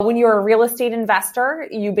When you're a real estate investor,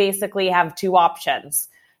 you basically have two options.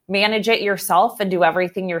 Manage it yourself and do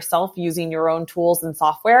everything yourself using your own tools and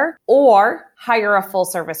software, or hire a full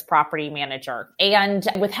service property manager. And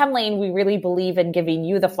with Hemlane, we really believe in giving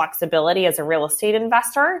you the flexibility as a real estate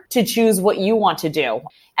investor to choose what you want to do.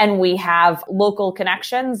 And we have local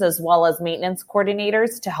connections as well as maintenance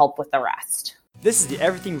coordinators to help with the rest. This is the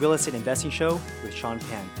Everything Real Estate Investing Show with Sean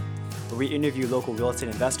Pan, where we interview local real estate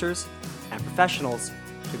investors and professionals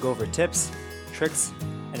to go over tips, tricks,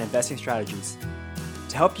 and investing strategies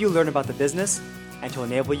to help you learn about the business and to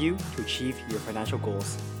enable you to achieve your financial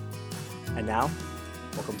goals. And now,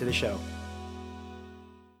 welcome to the show.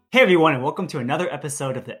 Hey everyone, and welcome to another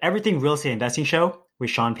episode of the Everything Real Estate Investing Show with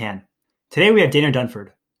Sean Pan. Today we have Dana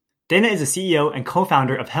Dunford. Dana is the CEO and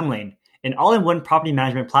co-founder of Hemlane, an all-in-one property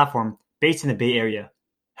management platform based in the Bay Area.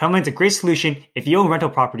 Hemlane's a great solution if you own rental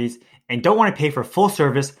properties and don't want to pay for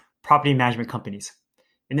full-service property management companies.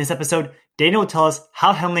 In this episode, Dana will tell us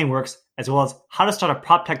how Hemlane works, as well as how to start a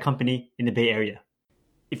prop tech company in the Bay Area.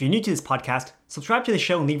 If you're new to this podcast, subscribe to the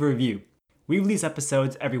show and leave a review. We release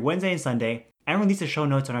episodes every Wednesday and Sunday, and release the show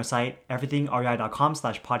notes on our site,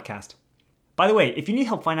 everythingrei.com/podcast. By the way, if you need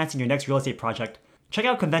help financing your next real estate project, check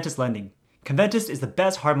out Conventus Lending. Conventus is the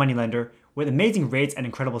best hard money lender with amazing rates and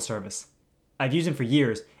incredible service. I've used them for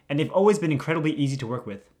years, and they've always been incredibly easy to work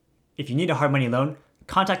with. If you need a hard money loan,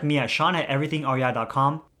 contact me at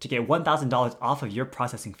sean@everythingrei.com to get $1,000 off of your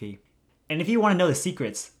processing fee. And if you want to know the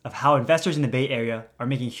secrets of how investors in the Bay Area are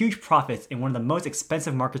making huge profits in one of the most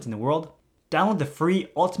expensive markets in the world, download the free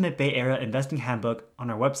Ultimate Bay Area Investing Handbook on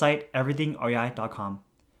our website, everythingrei.com.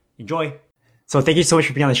 Enjoy! So thank you so much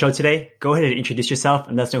for being on the show today. Go ahead and introduce yourself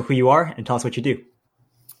and let us know who you are and tell us what you do.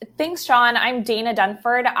 Thanks, Sean. I'm Dana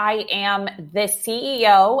Dunford. I am the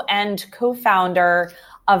CEO and co-founder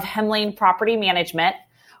of Hemlane Property Management,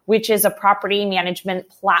 which is a property management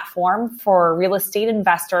platform for real estate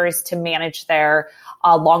investors to manage their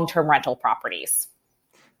long-term rental properties.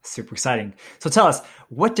 Super exciting. So tell us,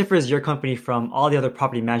 what differs your company from all the other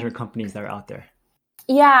property management companies that are out there?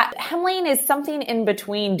 Yeah, Hemlane is something in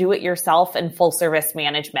between do-it-yourself and full-service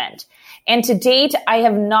management. And to date, I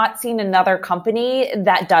have not seen another company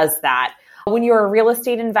that does that. When you're a real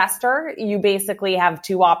estate investor, you basically have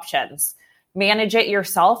two options. Manage it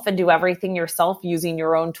yourself and do everything yourself using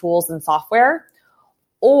your own tools and software,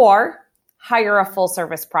 or hire a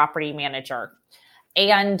full-service property manager.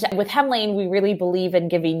 And with Hemlane, we really believe in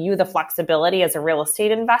giving you the flexibility as a real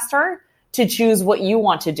estate investor to choose what you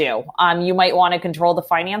want to do. You might want to control the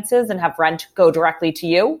finances and have rent go directly to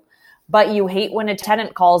you, but you hate when a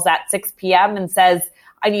tenant calls at 6 p.m. and says,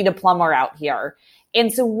 I need a plumber out here.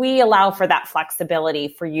 And so we allow for that flexibility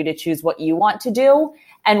for you to choose what you want to do.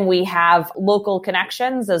 And we have local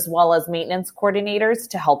connections as well as maintenance coordinators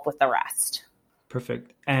to help with the rest.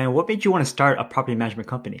 Perfect. And what made you want to start a property management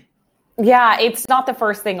company? Yeah, it's not the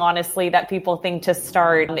first thing, honestly, that people think to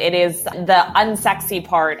start. It is the unsexy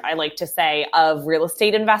part, I like to say, of real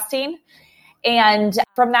estate investing. And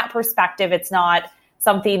from that perspective, it's not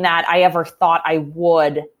something that I ever thought I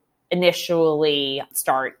would initially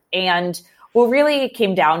start. And what really it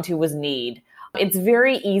came down to was need. It's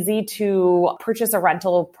very easy to purchase a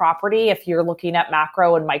rental property if you're looking at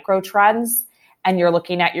macro and micro trends and you're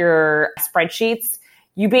looking at your spreadsheets.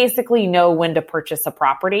 You basically know when to purchase a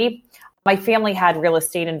property. My family had real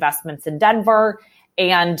estate investments in Denver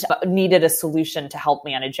and needed a solution to help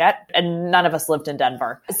manage it. And none of us lived in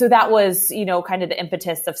Denver. So that was, kind of the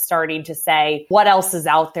impetus of starting to say, what else is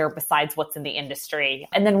out there besides what's in the industry?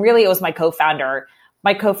 And then really it was my co-founder.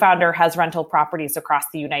 My co-founder has rental properties across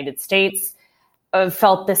the United States.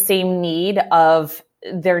 Felt the same need of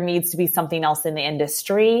there needs to be something else in the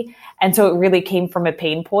industry. And so it really came from a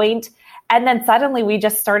pain point. And then suddenly we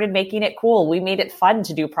just started making it cool. We made it fun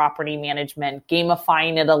to do property management,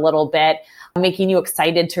 gamifying it a little bit, making you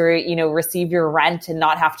excited to, receive your rent and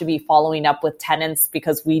not have to be following up with tenants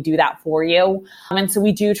because we do that for you. And so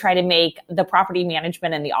we do try to make the property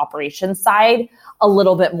management and the operations side a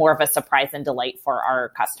little bit more of a surprise and delight for our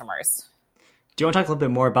customers. Do you want to talk a little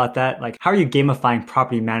bit more about that? Like, how are you gamifying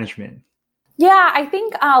property management? Yeah, I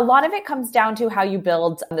think a lot of it comes down to how you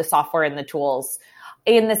build the software and the tools.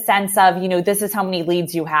 In the sense of, this is how many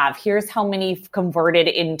leads you have. Here's how many converted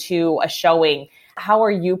into a showing. How are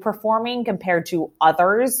you performing compared to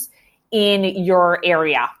others in your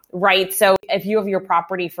area, right? So if you have your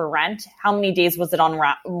property for rent, how many days was it on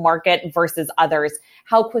market versus others?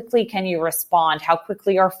 How quickly can you respond? How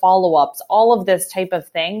quickly are follow-ups? All of this type of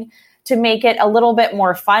thing to make it a little bit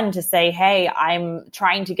more fun to say, hey, I'm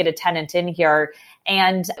trying to get a tenant in here.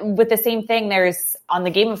 And with the same thing, there's on the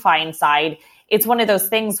gamifying side, it's one of those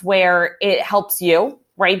things where it helps you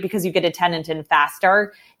right? Because you get a tenant in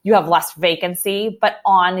faster, you have less vacancy. But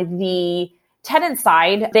on the tenant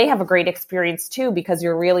side, they have a great experience too, because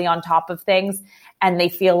you're really on top of things and they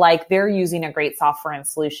feel like they're using a great software and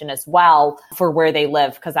solution as well for where they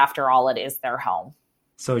live, because after all, it is their home.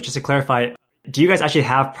 So just to clarify, do you guys actually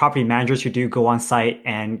have property managers who do go on site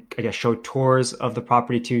and I guess show tours of the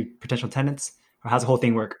property to potential tenants? Or how's the whole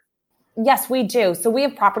thing work? Yes, we do. So we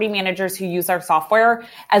have property managers who use our software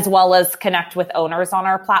as well as connect with owners on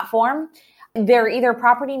our platform. They're either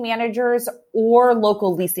property managers or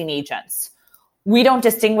local leasing agents. We don't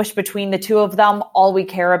distinguish between the two of them. All we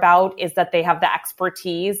care about is that they have the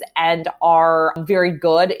expertise and are very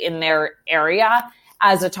good in their area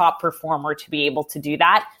as a top performer to be able to do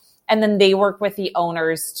that. And then they work with the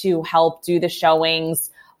owners to help do the showings,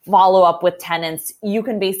 follow up with tenants. You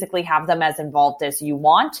can basically have them as involved as you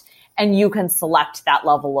want, and you can select that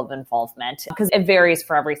level of involvement because it varies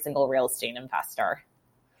for every single real estate investor.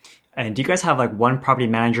 And do you guys have like one property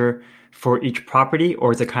manager for each property,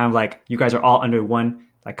 or is it kind of like you guys are all under one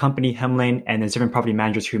like company, Hemlane, and there's different property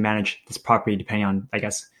managers who manage this property depending on, I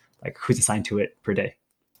guess, like who's assigned to it per day?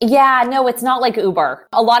 Yeah, no, it's not like Uber.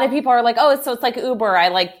 A lot of people are like, oh, so it's like Uber. I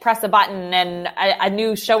like press a button and a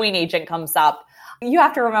new showing agent comes up. You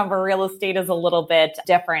have to remember real estate is a little bit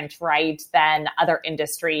different, right, than other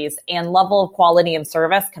industries, and level of quality and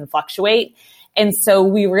service can fluctuate. And so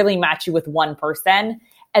we really match you with one person,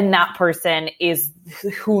 and that person is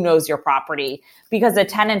who knows your property, because a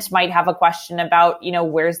tenant might have a question about,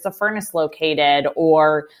 where's the furnace located,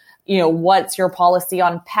 or what's your policy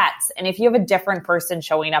on pets? And if you have a different person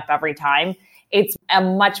showing up every time, it's a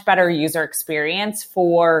much better user experience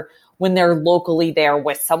for when they're locally there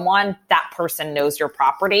with someone, that person knows your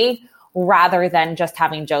property, rather than just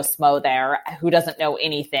having Joe Smo there who doesn't know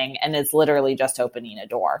anything and is literally just opening a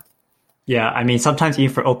door. Yeah, I mean, sometimes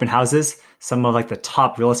even for open houses, some of like the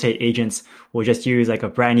top real estate agents will just use like a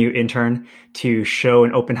brand new intern to show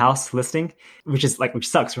an open house listing, which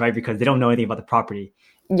sucks, right? Because they don't know anything about the property.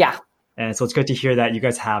 Yeah. And so it's good to hear that you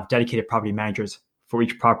guys have dedicated property managers for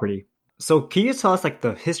each property. So can you tell us like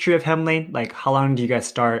the history of Hemlane? Like how long do you guys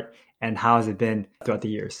start and how has it been throughout the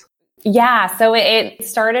years? Yeah, so it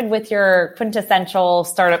started with your quintessential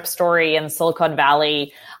startup story in Silicon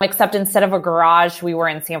Valley, except instead of a garage, we were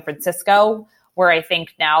in San Francisco, where I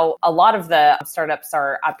think now a lot of the startups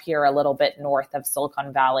are up here a little bit north of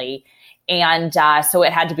Silicon Valley. And so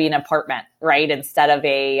it had to be an apartment, right,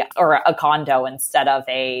 or a condo instead of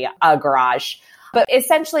a garage. But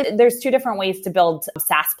essentially, there's two different ways to build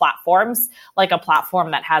SaaS platforms, like a platform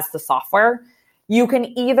that has the software. You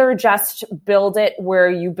can either just build it where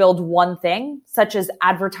you build one thing, such as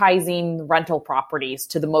advertising rental properties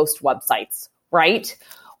to the most websites, right?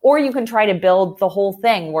 Or you can try to build the whole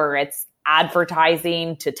thing where it's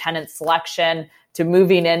advertising to tenant selection, to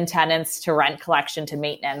moving in tenants, to rent collection, to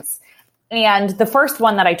maintenance. And the first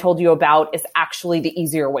one that I told you about is actually the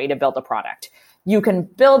easier way to build a product. You can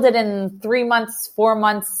build it in 3 months, 4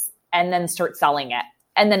 months, and then start selling it,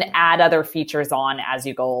 and then add other features on as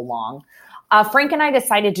you go along. Frank and I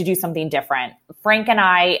decided to do something different. Frank and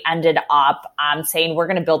I ended up saying we're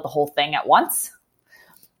going to build the whole thing at once.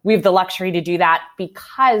 We have the luxury to do that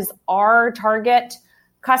because our target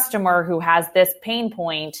customer who has this pain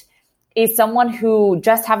point is someone who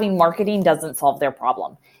just having marketing doesn't solve their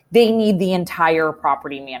problem. They need the entire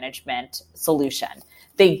property management solution.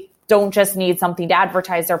 They don't just need something to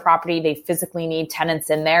advertise their property. They physically need tenants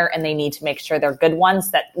in there, and they need to make sure they're good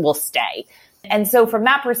ones that will stay. And so from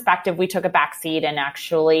that perspective, we took a backseat and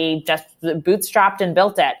actually just bootstrapped and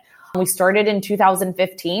built it. We started in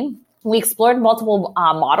 2015. We explored multiple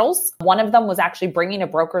models. One of them was actually bringing a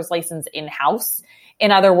broker's license in-house.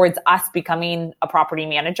 In other words, us becoming a property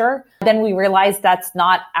manager. Then we realized that's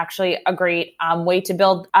not actually a great way to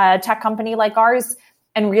build a tech company like ours.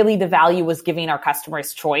 And really the value was giving our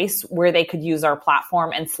customers choice where they could use our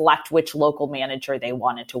platform and select which local manager they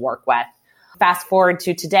wanted to work with. Fast forward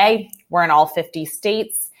to today, we're in all 50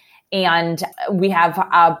 states, and we have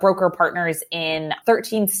broker partners in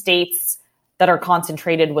 13 states that are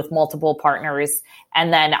concentrated with multiple partners.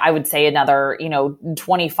 And then I would say another,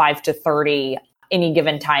 25 to 30 any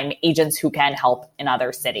given time agents who can help in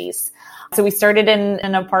other cities. So we started in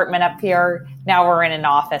an apartment up here. Now we're in an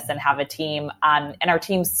office and have a team, and our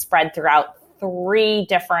team's spread throughout 3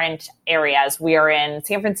 different areas. We are in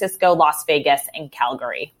San Francisco, Las Vegas, and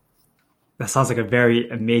Calgary. That sounds like a very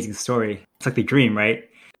amazing story. It's like the dream, right?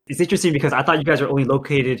 It's interesting because I thought you guys are only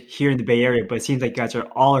located here in the Bay Area, but it seems like you guys are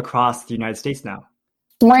all across the United States now.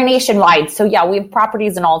 We're nationwide. So yeah, we have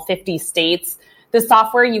properties in all 50 states. The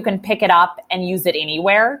software, you can pick it up and use it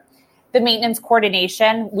anywhere. The maintenance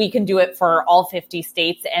coordination, we can do it for all 50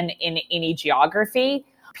 states and in any geography.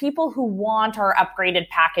 People who want our upgraded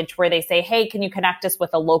package where they say, hey, can you connect us with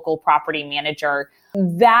a local property manager?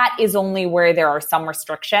 That is only where there are some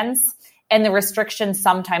restrictions. And the restrictions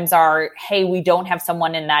sometimes are, hey, we don't have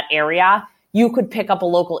someone in that area. You could pick up a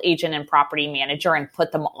local agent and property manager and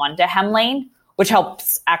put them onto Hemlane, which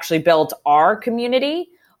helps actually build our community.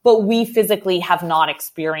 But we physically have not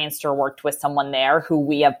experienced or worked with someone there who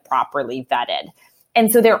we have properly vetted.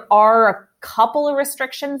 And so there are a couple of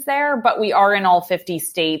restrictions there, but we are in all 50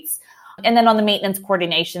 states. And then on the maintenance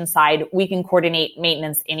coordination side, we can coordinate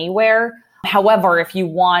maintenance anywhere. However, if you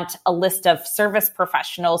want a list of service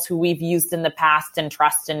professionals who we've used in the past and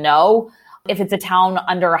trust and know, if it's a town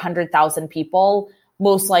under 100,000 people,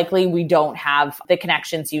 most likely we don't have the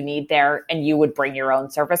connections you need there, and you would bring your own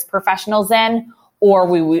service professionals in, or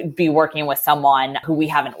we would be working with someone who we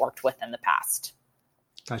haven't worked with in the past.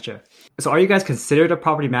 Gotcha. So are you guys considered a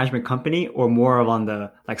property management company or more of on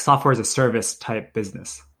the like software as a service type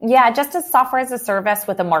business? Yeah, just as software as a service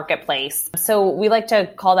with a marketplace. So we like to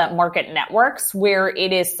call that market networks, where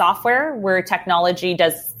it is software, where technology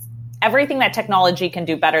does everything that technology can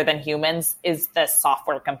do better than humans is the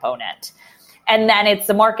software component. And then it's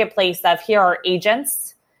the marketplace of here are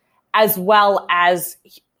agents as well as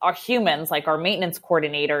our humans, like our maintenance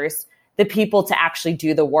coordinators, the people to actually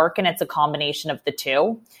do the work. And it's a combination of the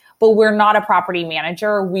two. But we're not a property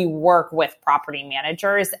manager. We work with property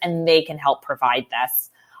managers and they can help provide this.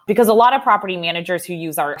 Because a lot of property managers who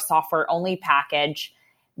use our software only package,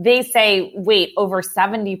 they say, wait, over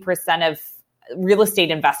 70% of real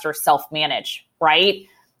estate investors self-manage, right?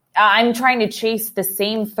 I'm trying to chase the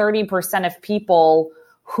same 30% of people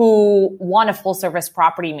who want a full service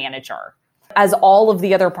property manager as all of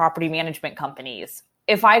the other property management companies.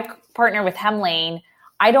 If I partner with Hemlane,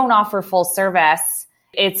 I don't offer full service.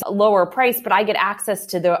 It's a lower price, but I get access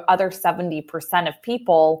to the other 70% of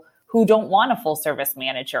people who don't want a full service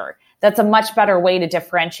manager. That's a much better way to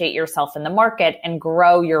differentiate yourself in the market and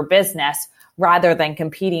grow your business rather than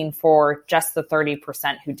competing for just the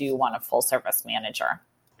 30% who do want a full service manager.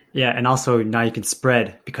 Yeah. And also now you can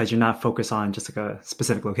spread because you're not focused on just like a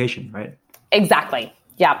specific location, right? Exactly.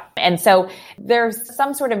 Yeah. And so there's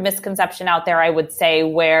some sort of misconception out there, I would say,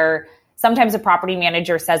 where sometimes a property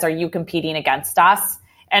manager says, are you competing against us?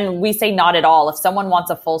 And we say not at all. If someone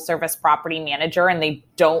wants a full service property manager and they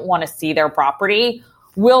don't want to see their property,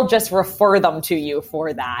 we'll just refer them to you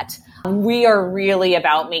for that. We are really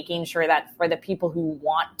about making sure that for the people who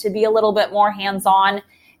want to be a little bit more hands-on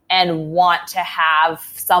and want to have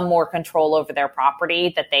some more control over their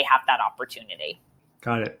property, that they have that opportunity.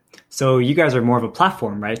 Got it. So you guys are more of a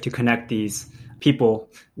platform, right? To connect these people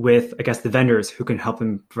with, I guess, the vendors who can help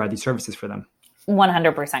them provide these services for them.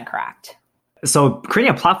 100% correct. So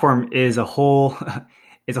creating a platform is a whole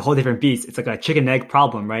different beast. It's like a chicken egg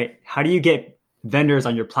problem, right? How do you get vendors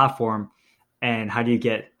on your platform, and how do you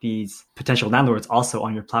get these potential landlords also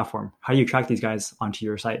on your platform? How do you attract these guys onto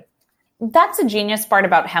your site? That's a genius part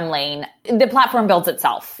about Hemlane. The platform builds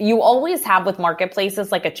itself. You always have with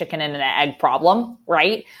marketplaces like a chicken and an egg problem,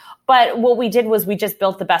 right? But what we did was we just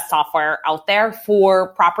built the best software out there for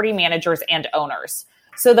property managers and owners.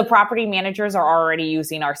 So the property managers are already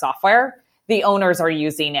using our software. The owners are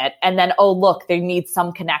using it. And then, oh, look, they need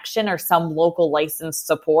some connection or some local licensed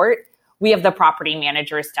support. We have the property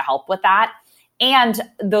managers to help with that. And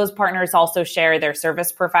those partners also share their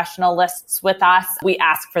service professional lists with us. We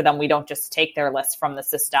ask for them. We don't just take their list from the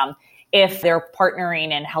system. If they're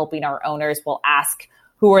partnering and helping our owners, we'll ask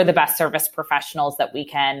who are the best service professionals that we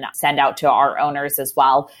can send out to our owners as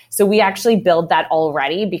well. So we actually build that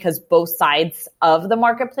already because both sides of the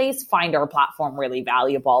marketplace find our platform really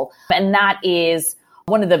valuable. And that is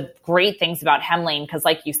one of the great things about Hemlane, because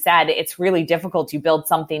like you said, it's really difficult. You build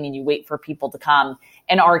something and you wait for people to come.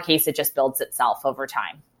 In our case, it just builds itself over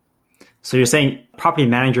time. So you're saying property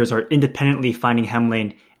managers are independently finding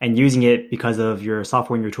Hemlane and using it because of your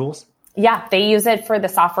software and your tools? Yeah, they use it for the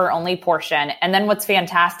software only portion. And then what's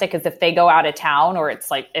fantastic is if they go out of town or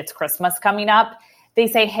it's Christmas coming up, they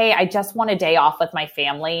say, hey, I just want a day off with my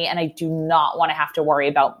family and I do not want to have to worry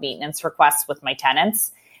about maintenance requests with my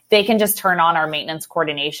tenants. They can just turn on our maintenance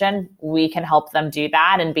coordination. We can help them do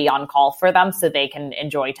that and be on call for them so they can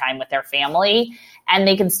enjoy time with their family. And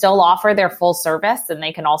they can still offer their full service, and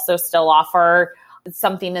they can also still offer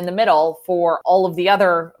something in the middle for all of the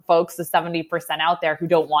other folks, the 70% out there who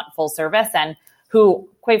don't want full service and who,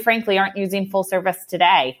 quite frankly, aren't using full service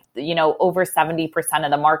today. You know, over 70%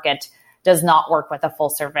 of the market does not work with a full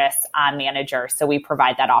service manager. So we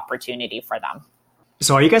provide that opportunity for them.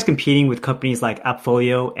 So are you guys competing with companies like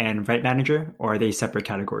AppFolio and Rent Manager, or are they separate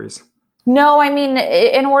categories? No, I mean,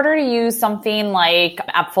 in order to use something like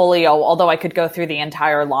Appfolio, although I could go through the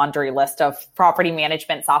entire laundry list of property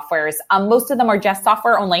management softwares, most of them are just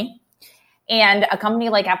software only. And a company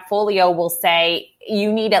like Appfolio will say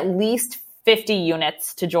you need at least 50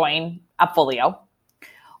 units to join Appfolio.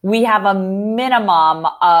 We have a minimum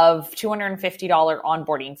of $250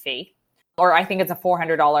 onboarding fee, or I think it's a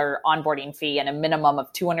 $400 onboarding fee and a minimum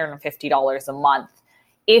of $250 a month.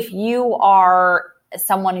 If you are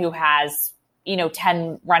someone who has,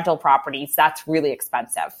 10 rental properties, that's really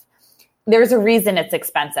expensive. There's a reason it's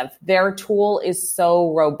expensive. Their tool is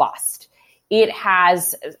so robust. It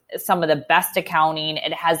has some of the best accounting.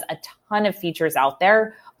 It has a ton of features out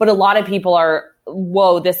there, but a lot of people are,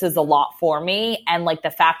 whoa, this is a lot for me. And like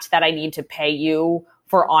the fact that I need to pay you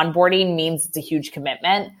for onboarding means it's a huge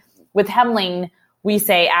commitment. With Hemling, we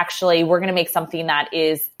say, actually, we're going to make something that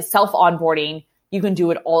is self-onboarding. You can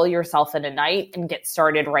do it all yourself in a night and get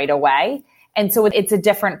started right away. And so it's a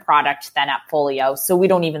different product than Appfolio. So we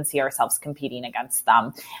don't even see ourselves competing against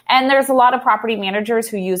them. And there's a lot of property managers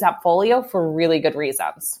who use Appfolio for really good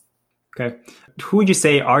reasons. Okay. Who would you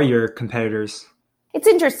say are your competitors? It's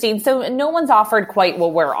interesting. So no one's offered quite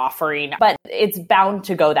what we're offering, but it's bound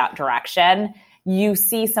to go that direction. You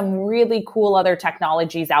see some really cool other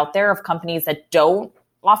technologies out there of companies that don't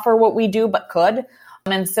offer what we do, but could.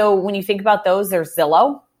 And so when you think about those, there's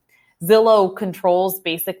Zillow. Zillow controls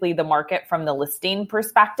basically the market from the listing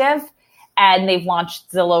perspective. And they've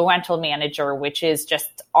launched Zillow Rental Manager, which is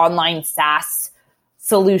just online SaaS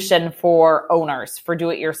solution for owners, for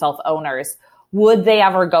do-it-yourself owners. Would they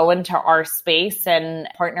ever go into our space and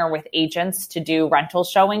partner with agents to do rental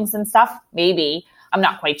showings and stuff? Maybe. I'm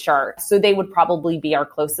not quite sure. So they would probably be our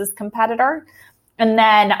closest competitor. And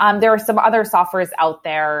then there are some other softwares out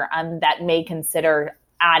there that may consider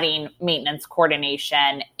adding maintenance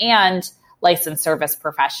coordination and licensed service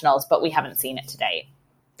professionals, but we haven't seen it to date.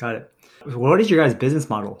 Got it. What is your guys' business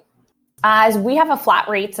model? As we have a flat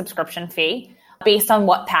rate subscription fee based on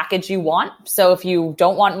what package you want. So if you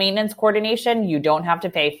don't want maintenance coordination, you don't have to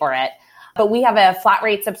pay for it. But we have a flat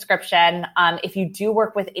rate subscription. If you do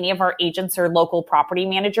work with any of our agents or local property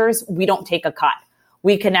managers, we don't take a cut.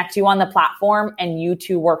 We connect you on the platform and you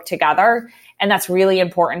two work together. And that's really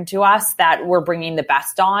important to us that we're bringing the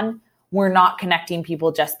best on. We're not connecting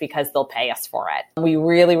people just because they'll pay us for it. We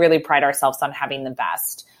really, really pride ourselves on having the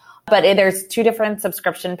best. But there's two different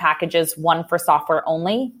subscription packages, one for software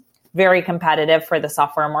only, very competitive for the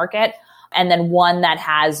software market, and then one that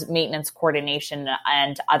has maintenance coordination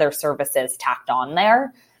and other services tacked on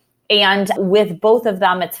there. And with both of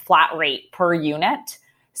them, it's flat rate per unit.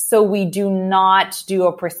 So we do not do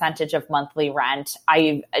a percentage of monthly rent.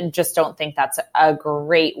 I just don't think that's a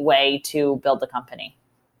great way to build a company.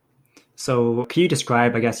 So can you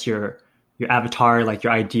describe, I guess, your avatar, like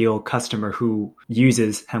your ideal customer who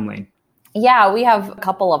uses Hemling? Yeah, we have a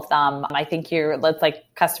couple of them. I think that's like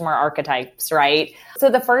customer archetypes, right? So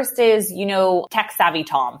the first is, tech savvy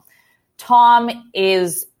Tom. Tom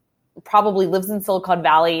probably lives in Silicon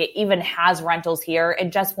Valley, even has rentals here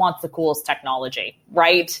and just wants the coolest technology,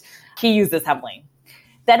 right? He uses Hemling.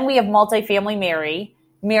 Then we have multifamily Mary.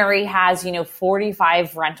 Mary has,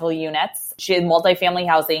 45 rental units. She has multifamily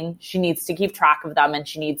housing. She needs to keep track of them and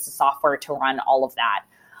she needs the software to run all of that.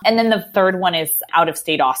 And then the third one is out of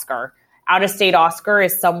state Oscar. Out of state Oscar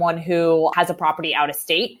is someone who has a property out of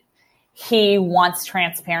state. He wants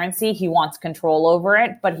transparency. He wants control over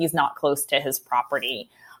it, but he's not close to his property.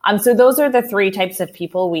 So those are the three types of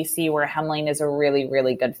people we see where Hemling is a really,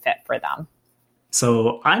 really good fit for them.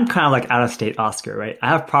 So I'm kind of like out of state Oscar, right? I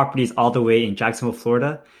have properties all the way in Jacksonville,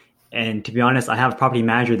 Florida. And to be honest, I have a property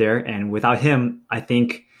manager there. And without him, I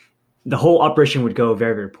think the whole operation would go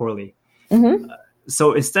very, very poorly. Mm-hmm.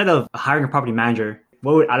 So instead of hiring a property manager,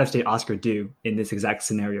 what would out of state Oscar do in this exact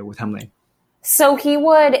scenario with Hemling? So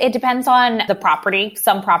it depends on the property.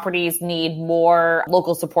 Some properties need more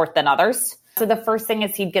local support than others. So the first thing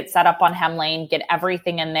is he'd get set up on Hemling, get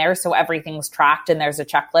everything in there so everything's tracked and there's a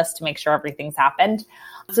checklist to make sure everything's happened.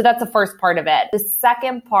 So that's the first part of it. The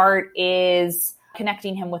second part is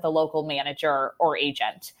connecting him with a local manager or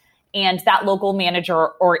agent. And that local manager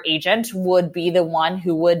or agent would be the one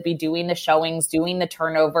who would be doing the showings, doing the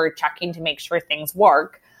turnover, checking to make sure things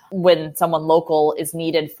work when someone local is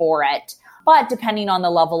needed for it. But depending on the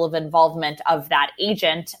level of involvement of that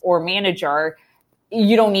agent or manager,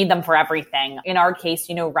 you don't need them for everything. In our case,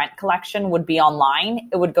 rent collection would be online.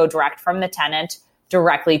 It would go direct from the tenant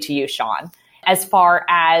directly to you, Sean. As far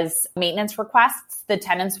as maintenance requests, the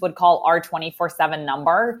tenants would call our 24/7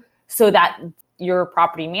 number so that your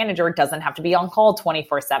property manager doesn't have to be on call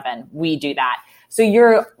 24/7. We do that. So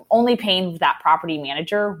you're only paying that property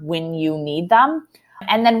manager when you need them.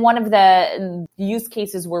 And then one of the use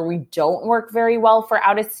cases where we don't work very well for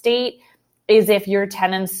out of state is if your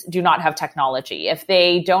tenants do not have technology. If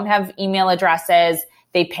they don't have email addresses,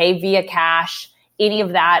 they pay via cash, any of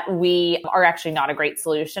that we are actually not a great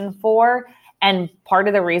solution for. And part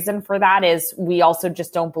of the reason for that is we also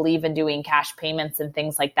just don't believe in doing cash payments and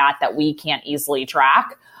things like that we can't easily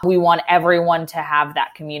track. We want everyone to have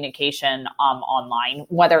that communication online,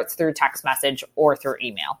 whether it's through text message or through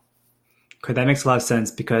email. Okay, that makes a lot of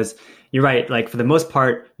sense because you're right. Like for the most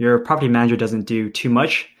part, your property manager doesn't do too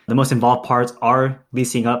much. The most involved parts are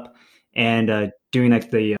leasing up and doing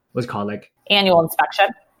like the, what's it called? Like annual inspection.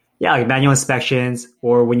 Yeah, like manual inspections,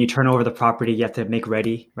 or when you turn over the property, you have to make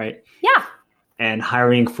ready, right? Yeah. And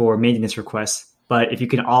hiring for maintenance requests. But if you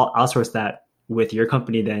can all outsource that with your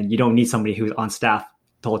company, then you don't need somebody who's on staff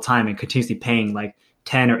the whole time and continuously paying like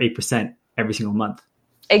 10 or 8% every single month.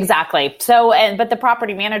 Exactly. But the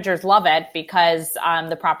property managers love it because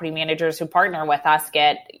the property managers who partner with us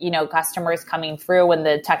get, customers coming through and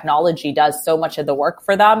the technology does so much of the work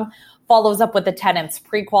for them, follows up with the tenants,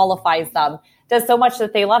 pre-qualifies them, does so much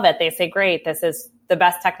that they love it. They say, great, this is the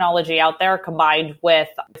best technology out there combined with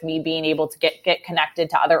me being able to get connected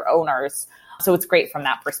to other owners. So it's great from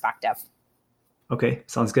that perspective. Okay,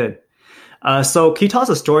 sounds good. So can you tell us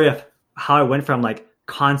a story of how it went from like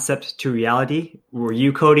concept to reality? Were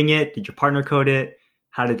you coding it? Did your partner code it?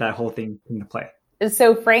 How did that whole thing come into play?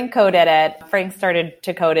 So Frank coded it. Frank started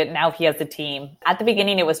to code it. Now he has a team. At the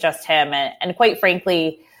beginning, it was just him. And quite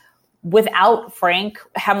frankly, without Frank,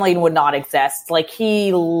 Hemlane would not exist. Like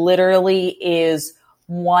he literally is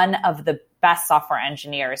one of the best software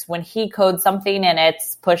engineers. When he codes something and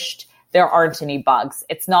it's pushed, there aren't any bugs.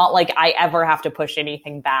 It's not like I ever have to push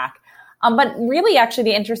anything back. But really, actually,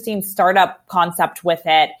 the interesting startup concept with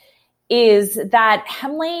it is that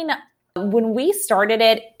Hemlane, when we started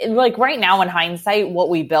it, like right now in hindsight, what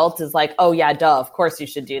we built is like, oh yeah, duh, of course you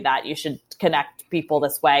should do that. You should connect people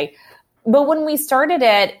this way. But when we started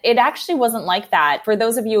it, it actually wasn't like that. For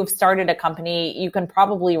those of you who've started a company, you can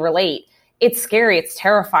probably relate. It's scary. It's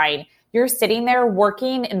terrifying. You're sitting there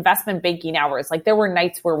working investment banking hours. Like there were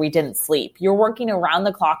nights where we didn't sleep. You're working around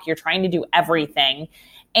the clock. You're trying to do everything.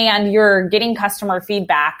 And you're getting customer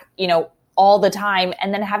feedback, all the time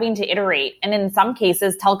and then having to iterate. And in some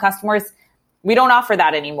cases, tell customers, we don't offer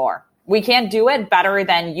that anymore. We can't do it better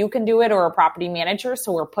than you can do it or a property manager.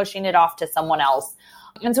 So we're pushing it off to someone else.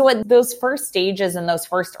 And so those first stages and those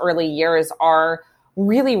first early years are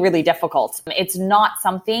really, really difficult. It's not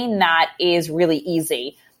something that is really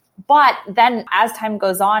easy. But then as time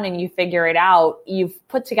goes on and you figure it out, you've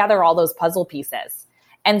put together all those puzzle pieces.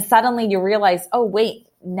 And suddenly you realize, oh, wait,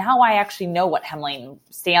 now I actually know what Hemlane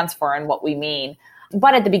stands for and what we mean.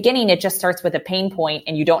 But at the beginning, it just starts with a pain point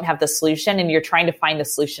and you don't have the solution and you're trying to find the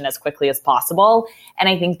solution as quickly as possible. And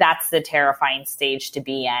I think that's the terrifying stage to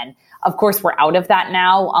be in. Of course, we're out of that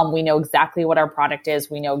now. We know exactly what our product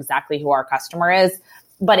is. We know exactly who our customer is.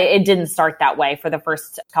 But it didn't start that way. For the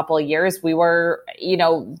first couple of years, we were,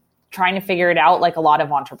 trying to figure it out like a lot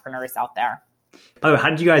of entrepreneurs out there. Oh, how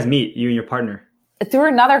did you guys meet, you and your partner? Through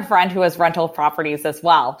another friend who has rental properties as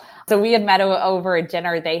well. So we had met over a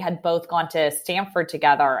dinner. They had both gone to Stanford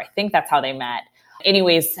together. I think that's how they met.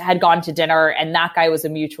 Anyways, had gone to dinner and that guy was a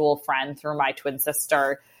mutual friend through my twin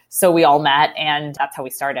sister. So we all met and that's how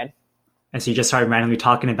we started. And so you just started randomly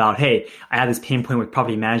talking about, hey, I have this pain point with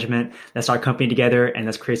property management. Let's start a company together and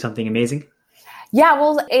let's create something amazing. Yeah,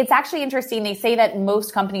 well, it's actually interesting. They say that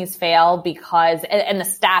most companies fail because, and the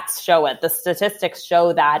stats show it, the statistics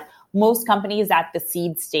show that most companies at the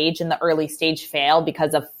seed stage and the early stage fail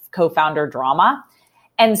because of co-founder drama.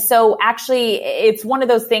 And so actually, it's one of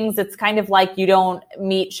those things that's kind of like you don't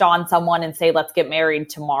meet Sean someone and say, let's get married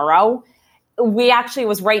tomorrow. We actually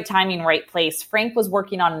was right timing, right place. Frank was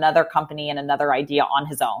working on another company and another idea on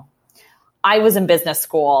his own. I was in business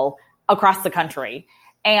school across the country.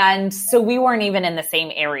 And so we weren't even in the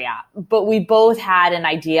same area, but we both had an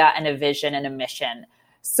idea and a vision and a mission.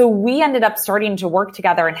 So we ended up starting to work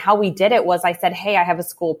together. And how we did it was I said, hey, I have a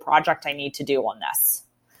school project I need to do on this.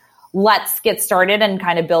 Let's get started and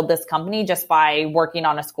kind of build this company just by working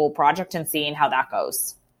on a school project and seeing how that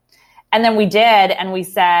goes. And then we did. And we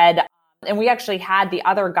said, and we actually had the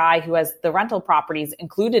other guy who has the rental properties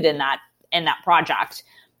included in that project.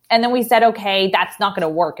 And then we said, okay, that's not going to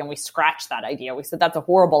work. And we scratched that idea. We said, that's a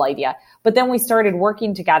horrible idea. But then we started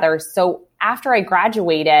working together. So after I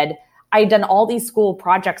graduated, I'd done all these school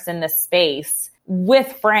projects in this space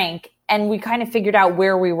with Frank, and we kind of figured out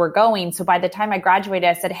where we were going. So by the time I graduated,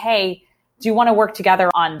 I said, hey, do you want to work together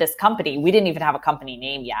on this company? We didn't even have a company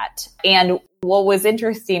name yet. And what was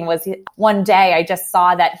interesting was one day I just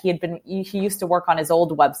saw that he used to work on his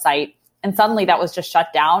old website, and suddenly that was just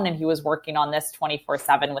shut down and he was working on this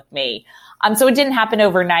 24/7 with me. So it didn't happen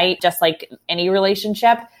overnight. Just like any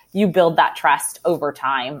relationship, you build that trust over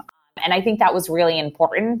time. And I think that was really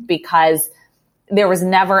important because there was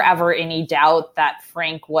never, ever any doubt that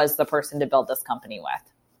Frank was the person to build this company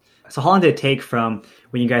with. So how long did it take from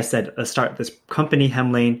when you guys said, let's start this company,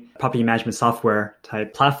 Hemlane, property management software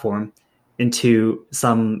type platform, into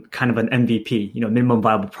some kind of an MVP, minimum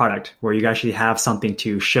viable product, where you actually have something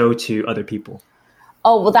to show to other people?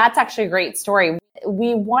 Oh, well, that's actually a great story.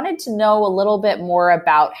 We wanted to know a little bit more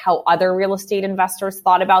about how other real estate investors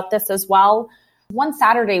thought about this as well. One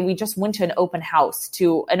Saturday, we just went to an open house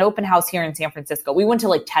here in San Francisco. We went to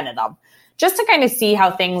like 10 of them, just to kind of see how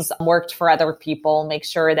things worked for other people, make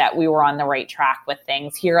sure that we were on the right track with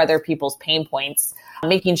things, hear other people's pain points,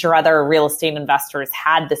 making sure other real estate investors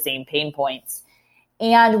had the same pain points.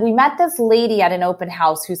 And we met this lady at an open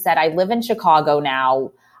house who said, I live in Chicago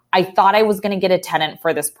now. I thought I was going to get a tenant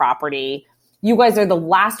for this property. You guys are the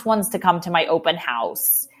last ones to come to my open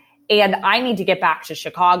house. And I need to get back to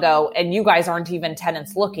Chicago. And you guys aren't even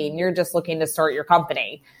tenants looking. You're just looking to start your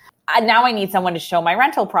company. Now I need someone to show my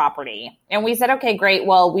rental property. And we said, okay, great.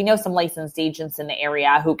 Well, we know some licensed agents in the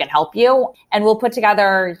area who can help you. And we'll put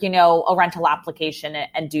together, a rental application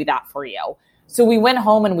and do that for you. So we went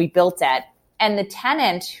home and we built it. And the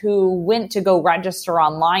tenant who went to go register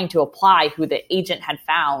online to apply, who the agent had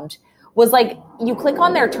found, was like, you click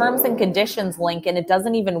on their terms and conditions link and it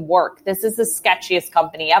doesn't even work. This is the sketchiest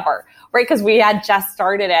company ever, right? Because we had just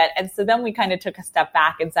started it. And so then we kind of took a step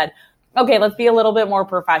back and said, okay, let's be a little bit more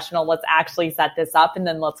professional. Let's actually set this up and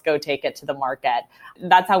then let's go take it to the market.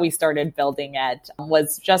 That's how we started building it,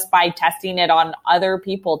 was just by testing it on other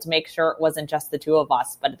people to make sure it wasn't just the two of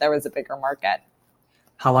us, but there was a bigger market.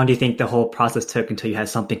 How long do you think the whole process took until you had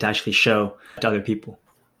something to actually show to other people?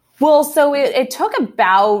 Well, so it took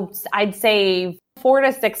about, I'd say, 4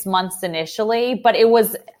 to 6 months initially, but it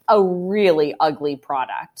was a really ugly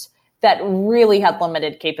product that really had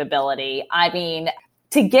limited capability. I mean,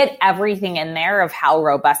 to get everything in there of how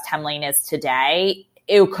robust Hemlane is today,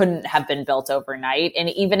 it couldn't have been built overnight.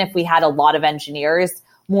 And even if we had a lot of engineers,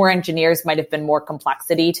 more engineers might have been more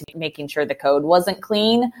complexity to making sure the code wasn't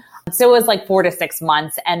clean. So it was like 4 to 6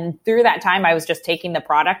 months. And through that time, I was just taking the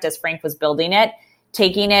product as Frank was building it,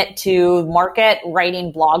 taking it to market,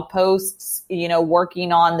 writing blog posts,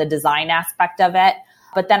 working on the design aspect of it.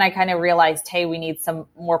 But then I kind of realized, hey, we need some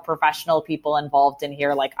more professional people involved in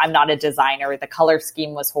here. Like, I'm not a designer. The color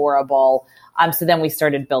scheme was horrible. So then we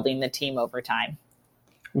started building the team over time.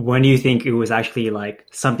 When do you think it was actually like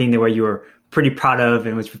something that where you were pretty proud of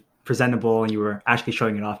and was presentable and you were actually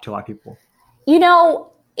showing it off to a lot of people?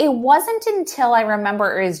 It wasn't until I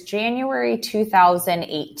remember it was January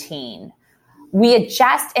 2018. We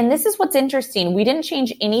had and this is what's interesting, we didn't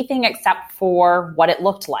change anything except for what it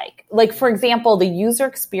looked like. Like, for example, the user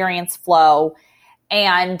experience flow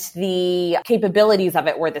and the capabilities of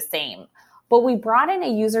it were the same. But we brought in a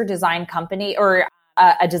user design company or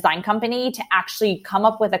a design company to actually come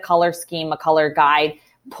up with a color scheme, a color guide,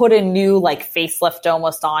 put a new like facelift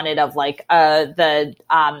almost on it of like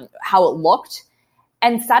how it looked.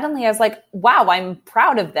 And suddenly I was like, wow, I'm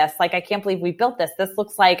proud of this. Like, I can't believe we built this. This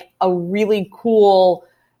looks like a really cool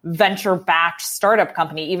venture-backed startup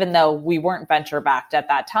company, even though we weren't venture-backed at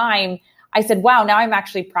that time. I said, wow, now I'm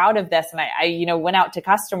actually proud of this. And I went out to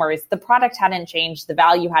customers. The product hadn't changed. The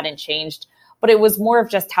value hadn't changed, but it was more of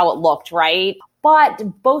just how it looked, right? But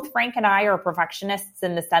both Frank and I are perfectionists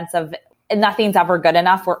in the sense of nothing's ever good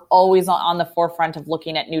enough. We're always on the forefront of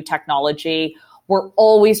looking at new technology. We're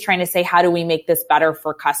always trying to say, how do we make this better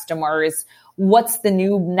for customers? What's the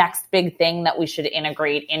new next big thing that we should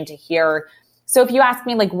integrate into here? So if you ask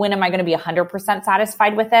me, like, when am I going to be 100%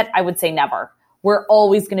 satisfied with it? I would say never. We're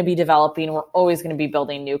always going to be developing. We're always going to be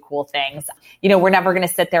building new cool things. We're never going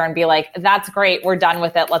to sit there and be like, that's great. We're done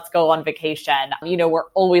with it. Let's go on vacation. We're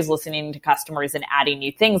always listening to customers and adding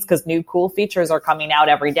new things because new cool features are coming out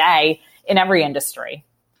every day in every industry.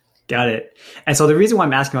 Got it. And so the reason why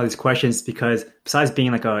I'm asking all these questions is because besides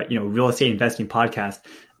being like a real estate investing podcast,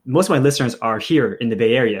 most of my listeners are here in the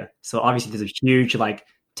Bay Area. So obviously there's a huge like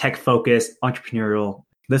tech focused entrepreneurial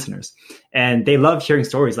listeners, and they love hearing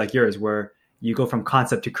stories like yours where you go from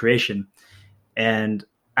concept to creation. And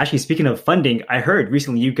actually, speaking of funding, I heard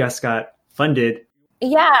recently you guys got funded.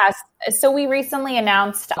 Yes. So we recently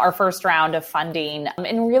announced our first round of funding.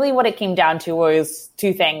 And really what it came down to was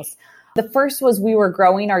two things. The first was we were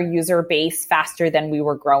growing our user base faster than we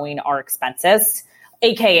were growing our expenses.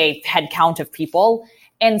 AKA head count of people.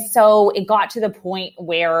 And so it got to the point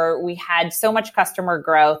where we had so much customer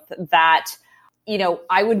growth that,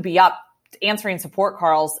 I would be up answering support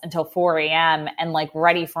calls until 4 a.m. and like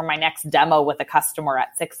ready for my next demo with a customer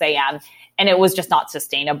at 6 a.m. And it was just not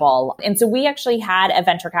sustainable. And so we actually had a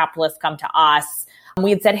venture capitalist come to us. We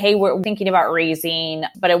had said, hey, we're thinking about raising,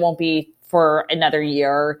 but it won't be for another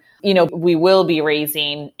year. We will be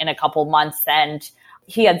raising in a couple months. And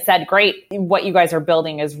he had said, great, what you guys are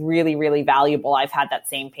building is really, really valuable. I've had that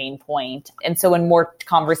same pain point. And so in more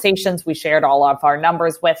conversations, we shared all of our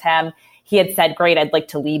numbers with him. He had said, great, I'd like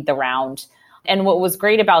to lead the round. And what was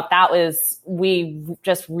great about that was we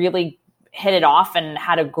just really hit it off and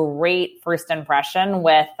had a great first impression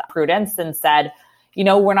with Prudence and said,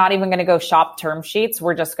 we're not even going to go shop term sheets.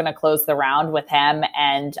 We're just going to close the round with him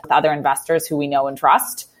and the other investors who we know and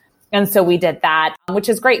trust. And so we did that, which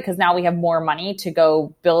is great because now we have more money to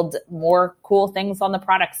go build more cool things on the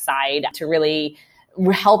product side to really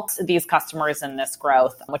help these customers in this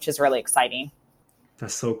growth, which is really exciting.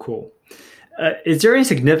 That's so cool. Is there any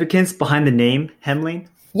significance behind the name Hemlane?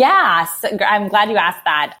 Yes, I'm glad you asked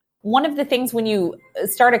that. One of the things when you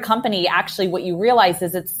start a company, actually what you realize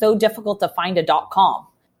is it's so difficult to find a .com.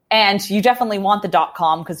 And you definitely want the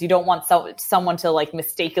 .com because you don't want someone to like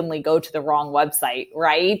mistakenly go to the wrong website,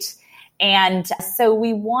 right? And so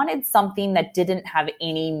we wanted something that didn't have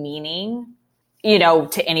any meaning,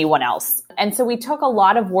 to anyone else. And so we took a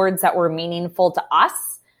lot of words that were meaningful to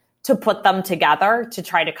us to put them together to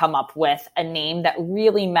try to come up with a name that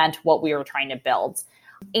really meant what we were trying to build.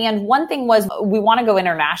 And one thing was we want to go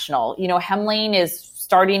international. Hemlane is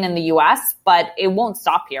starting in the US, but it won't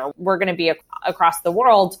stop here. We're going to be across the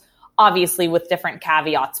world, obviously with different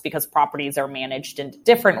caveats because properties are managed in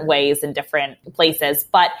different ways in different places.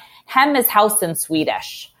 But hem is house in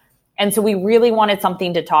Swedish. And so we really wanted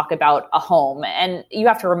something to talk about a home. And you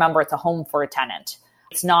have to remember it's a home for a tenant.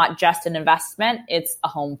 It's not just an investment, it's a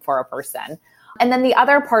home for a person. And then the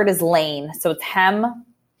other part is lane. So it's hem,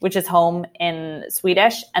 which is home in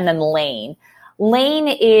Swedish, and then lane. Lane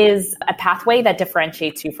is a pathway that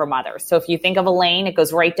differentiates you from others. So if you think of a lane, it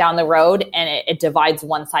goes right down the road and it divides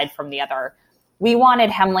one side from the other. We wanted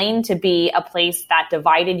Hemlane to be a place that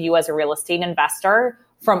divided you as a real estate investor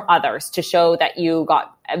from others to show that you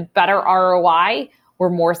got a better ROI, were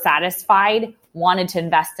more satisfied, wanted to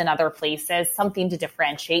invest in other places, something to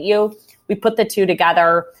differentiate you. We put the two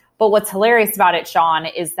together. But what's hilarious about it, Sean,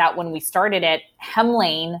 is that when we started it,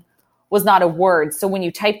 Hemlane was not a word. So when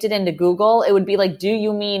you typed it into Google, it would be like, do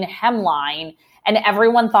you mean hemline? And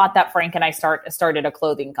everyone thought that Frank and I started a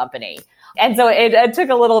clothing company. And so it took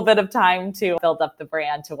a little bit of time to build up the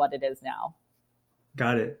brand to what it is now.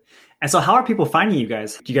 Got it. And so how are people finding you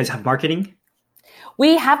guys? Do you guys have marketing?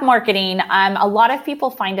 We have marketing. A lot of people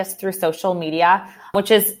find us through social media,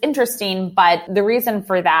 which is interesting. But the reason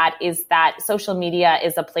for that is that social media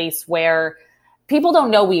is a place where people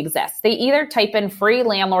don't know we exist. They either type in free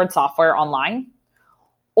landlord software online,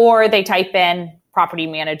 or they type in property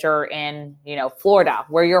manager in, Florida,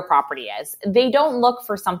 where your property is. They don't look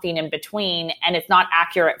for something in between, and it's not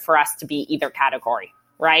accurate for us to be either category,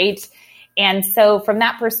 right? And so from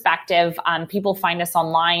that perspective, people find us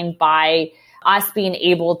online by us being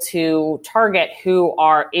able to target who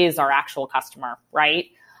is our actual customer, right?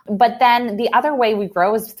 But then the other way we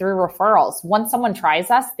grow is through referrals. Once someone tries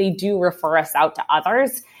us, they do refer us out to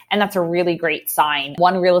others. And that's a really great sign.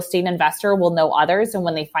 One real estate investor will know others. And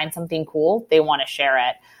when they find something cool, they want to share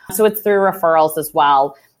it. So it's through referrals as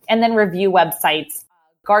well. And then review websites.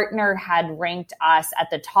 Gartner had ranked us at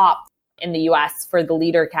the top in the US for the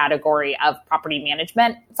leader category of property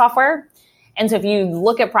management software. And so if you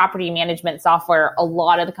look at property management software, a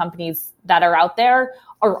lot of the companies that are out there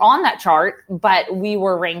are on that chart, but we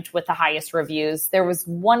were ranked with the highest reviews. There was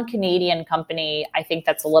one Canadian company, I think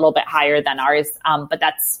that's a little bit higher than ours, but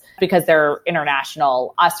that's because they're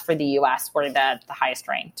international. Us for the US were the highest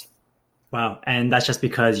ranked. Wow. And that's just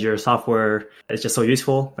because your software is just so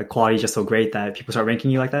useful, like quality is just so great that people start ranking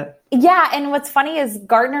you like that? Yeah. And what's funny is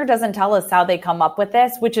Gartner doesn't tell us how they come up with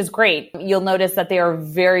this, which is great. You'll notice that they are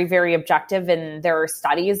very, very objective in their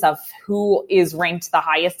studies of who is ranked the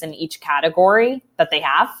highest in each category that they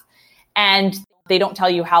have. And they don't tell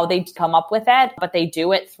you how they come up with it, but they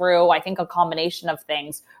do it through, I think, a combination of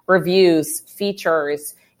things: reviews,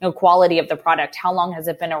 features, quality of the product, how long has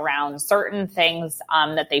it been around, certain things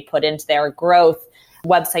that they put into their growth,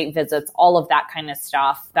 website visits, all of that kind of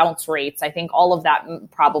stuff, bounce rates. I think all of that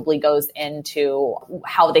probably goes into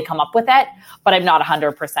how they come up with it, but I'm not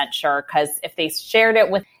 100% sure, because if they shared it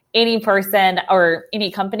with any person or any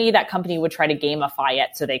company, that company would try to gamify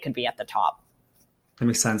it so they could be at the top. That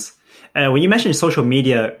makes sense. When you mentioned social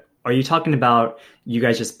media, are you talking about you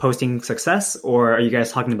guys just posting success, or are you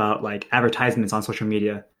guys talking about like advertisements on social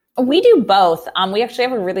media? We do both. We actually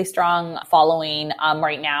have a really strong following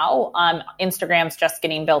right now. Instagram's just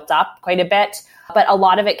getting built up quite a bit, but a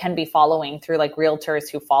lot of it can be following through like realtors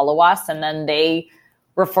who follow us, and then they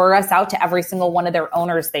refer us out to every single one of their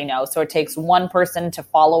owners they know. So it takes one person to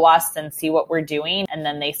follow us and see what we're doing, and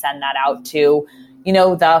then they send that out to, the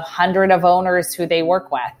 100 of owners who they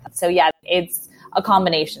work with. So yeah, it's a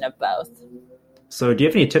combination of both. So do you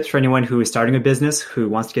have any tips for anyone who is starting a business who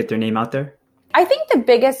wants to get their name out there? I think the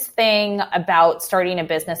biggest thing about starting a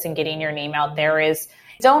business and getting your name out there is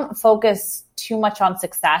don't focus too much on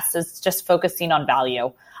success. It's just focusing on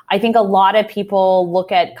value. I think a lot of people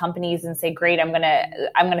look at companies and say, great, I'm going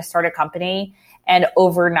to start a company, and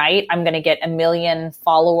overnight I'm going to get 1 million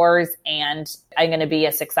followers and I'm going to be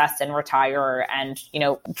a success and retire and,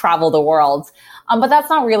 travel the world. But that's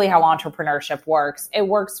not really how entrepreneurship works. It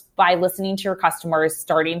works by listening to your customers,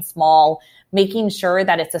 starting small, making sure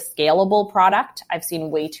that it's a scalable product. I've seen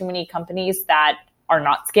way too many companies that are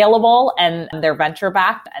not scalable and they're venture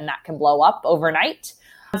backed, and that can blow up overnight.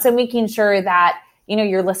 So making sure that,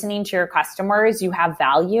 you're listening to your customers, you have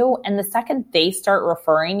value. And the second they start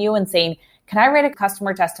referring you and saying, can I write a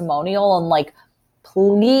customer testimonial? And like,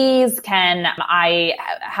 please, can I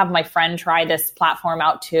have my friend try this platform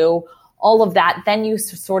out too? All of that, then you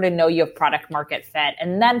sort of know you have product market fit.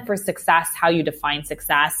 And then for success, how you define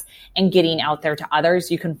success and getting out there to others,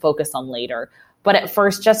 you can focus on later. But at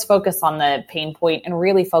first, just focus on the pain point and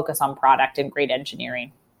really focus on product and great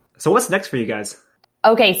engineering. So what's next for you guys?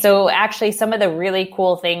 Okay, so actually some of the really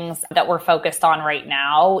cool things that we're focused on right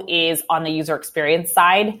now is on the user experience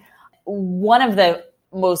side. One of the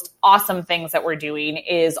most awesome things that we're doing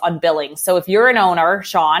is on billing. So if you're an owner,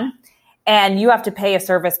 Sean, and you have to pay a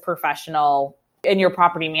service professional and your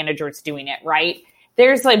property manager is doing it, right?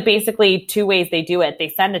 There's like basically two ways they do it. They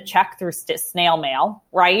send a check through snail mail,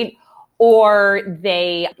 right? Or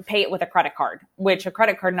they pay it with a credit card, which a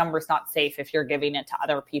credit card number is not safe if you're giving it to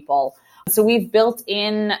other people. So we've built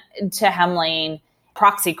in to Hemlane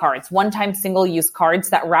proxy cards, one-time single-use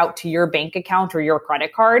cards that route to your bank account or your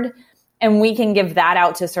credit card. And we can give that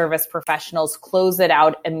out to service professionals, close it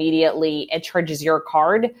out immediately. It charges your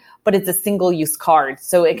card, but it's a single-use card.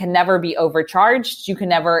 So it can never be overcharged. You can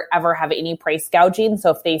never, ever have any price gouging.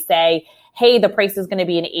 So if they say, hey, the price is going to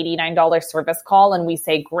be an $89 service call, and we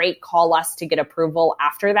say, great, call us to get approval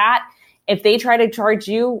after that. If they try to charge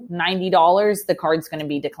you $90, the card's going to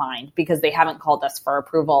be declined because they haven't called us for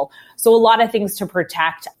approval. So a lot of things to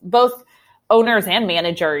protect both owners and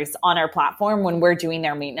managers on our platform when we're doing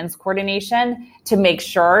their maintenance coordination to make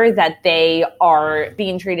sure that they are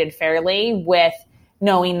being treated fairly with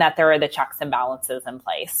knowing that there are the checks and balances in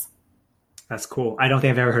place. That's cool. I don't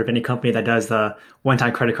think I've ever heard of any company that does the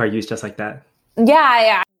one-time credit card use just like that.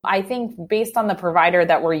 Yeah. I think based on the provider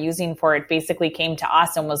that we're using for it, basically came to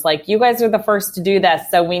us and was like, you guys are the first to do this.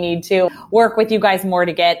 So we need to work with you guys more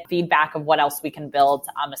to get feedback of what else we can build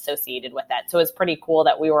associated with that. So it's pretty cool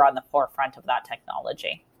that we were on the forefront of that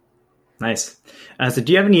technology. Nice. So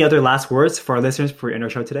do you have any other last words for our listeners before we end our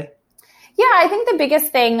show today? Yeah, I think the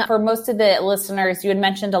biggest thing for most of the listeners, you had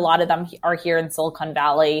mentioned a lot of them are here in Silicon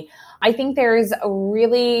Valley. I think there's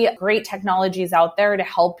really great technologies out there to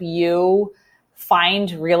help you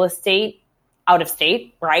find real estate out of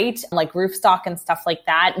state, right? Like Roofstock and stuff like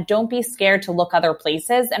that. Don't be scared to look other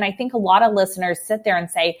places. And I think a lot of listeners sit there and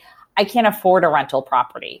say, I can't afford a rental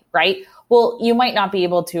property, right? Well, you might not be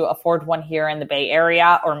able to afford one here in the Bay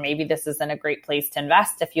Area, or maybe this isn't a great place to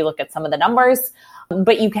invest if you look at some of the numbers,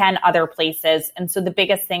 but you can other places. And so the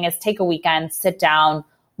biggest thing is take a weekend, sit down,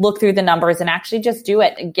 look through the numbers and actually just do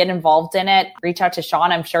it, get involved in it. Reach out to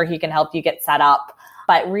Sean. I'm sure he can help you get set up.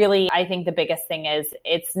 But really, I think the biggest thing is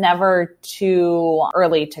it's never too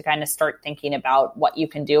early to kind of start thinking about what you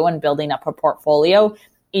can do and building up a portfolio,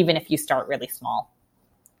 even if you start really small.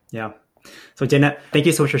 Yeah. So Dana, thank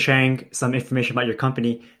you so much for sharing some information about your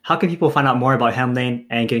company. How can people find out more about Hemlane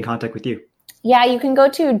and get in contact with you? Yeah, you can go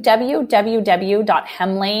to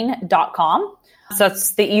www.hemlane.com. So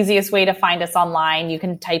it's the easiest way to find us online. You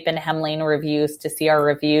can type in Hemlane reviews to see our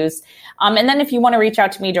reviews. And then if you want to reach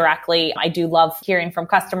out to me directly, I do love hearing from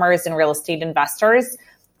customers and real estate investors.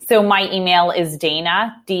 So my email is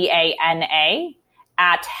Dana, DANA,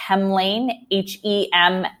 at Hemlane,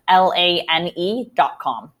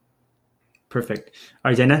 HEMLANE.com. Perfect.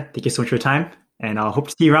 All right, Dana, thank you so much for your time. And I'll hope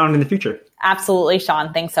to see you around in the future. Absolutely,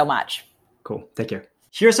 Sean. Thanks so much. Cool. Take care.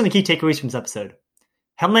 Here are some of the key takeaways from this episode.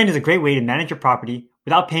 Hemlane is a great way to manage your property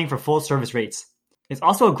without paying for full service rates. It's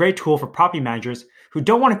also a great tool for property managers who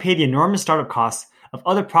don't want to pay the enormous startup costs of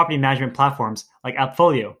other property management platforms like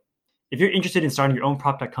AppFolio. If you're interested in starting your own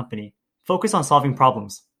PropTech company, focus on solving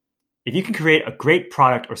problems. If you can create a great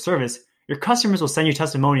product or service, your customers will send you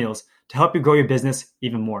testimonials to help you grow your business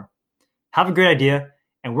even more. Have a great idea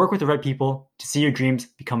and work with the right people to see your dreams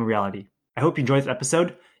become a reality. I hope you enjoyed this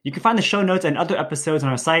episode. You can find the show notes and other episodes on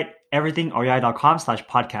our site,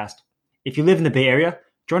 everythingrei.com/podcast. If you live in the Bay Area,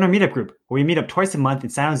 join our meetup group where we meet up twice a month in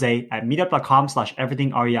San Jose at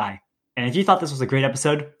meetup.com/everythingrei. And if you thought this was a great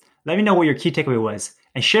episode, let me know what your key takeaway was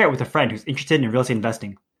and share it with a friend who's interested in real estate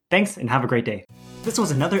investing. Thanks and have a great day. This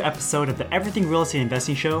was another episode of the Everything Real Estate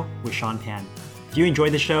Investing Show with Sean Pan. If you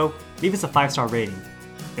enjoyed the show, leave us a 5-star rating.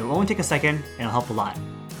 It will only take a second and it'll help a lot.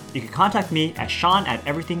 You can contact me at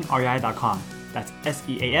sean@everythingrei.com. That's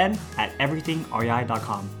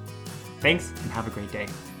SEAN@everythingrei.com. Thanks and have a great day.